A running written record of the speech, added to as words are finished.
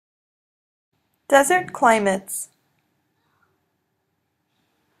Desert climates.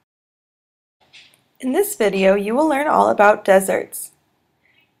 In this video, you will learn all about deserts.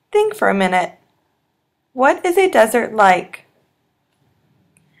 Think for a minute. What is a desert like?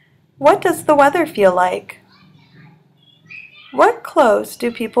 What does the weather feel like? What clothes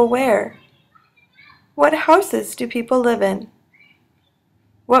do people wear? What houses do people live in?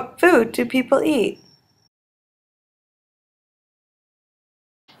 What food do people eat?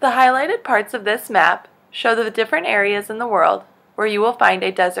 The highlighted parts of this map show the different areas in the world where you will find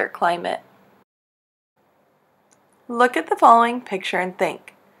a desert climate. Look at the following picture and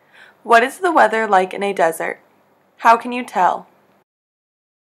think. What is the weather like in a desert? How can you tell?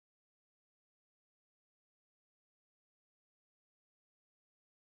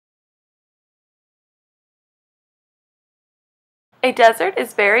 A desert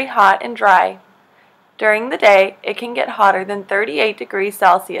is very hot and dry. During the day, it can get hotter than 38 degrees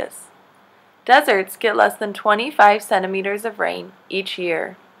Celsius. Deserts get less than 25 centimeters of rain each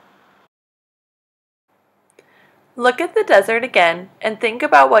year. Look at the desert again and think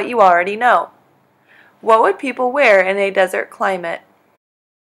about what you already know. What would people wear in a desert climate?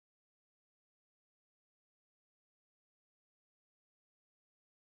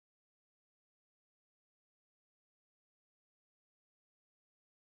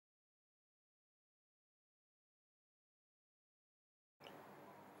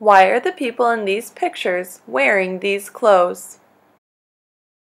 Why are the people in these pictures wearing these clothes?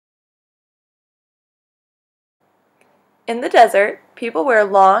 In the desert, people wear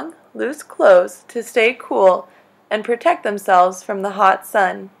long, loose clothes to stay cool and protect themselves from the hot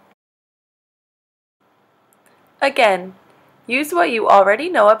sun. Again, use what you already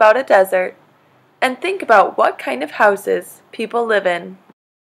know about a desert and think about what kind of houses people live in.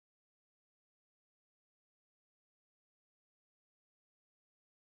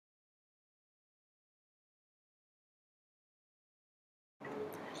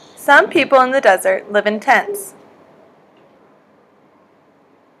 Some people in the desert live in tents.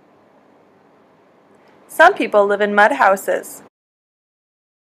 Some people live in mud houses.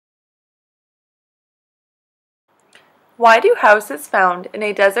 Why do houses found in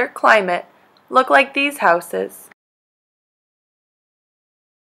a desert climate look like these houses?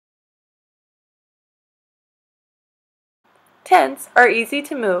 Tents are easy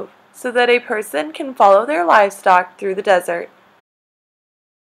to move so that a person can follow their livestock through the desert.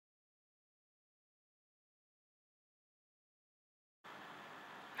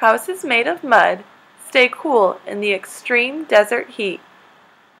 Houses made of mud stay cool in the extreme desert heat.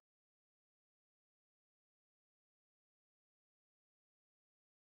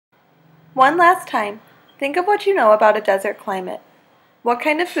 One last time, think of what you know about a desert climate. What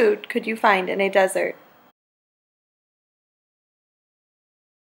kind of food could you find in a desert?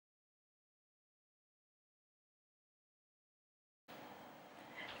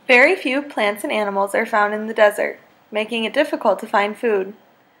 Very few plants and animals are found in the desert, making it difficult to find food.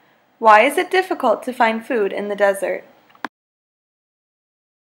 Why is it difficult to find food in the desert?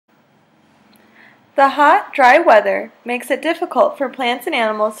 The hot, dry weather makes it difficult for plants and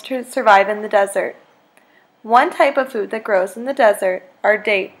animals to survive in the desert. One type of food that grows in the desert are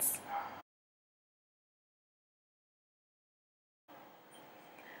dates.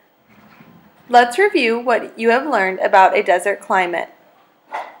 Let's review what you have learned about a desert climate.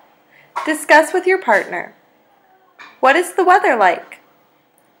 Discuss with your partner. What is the weather like?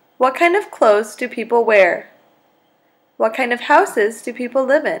 What kind of clothes do people wear? What kind of houses do people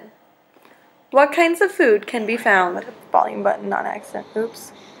live in? What kinds of food can be found? I hit the volume button on accident.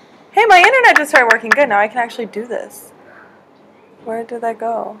 Oops. Hey, my internet just started working good. Now I can actually do this. Where did that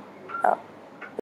go?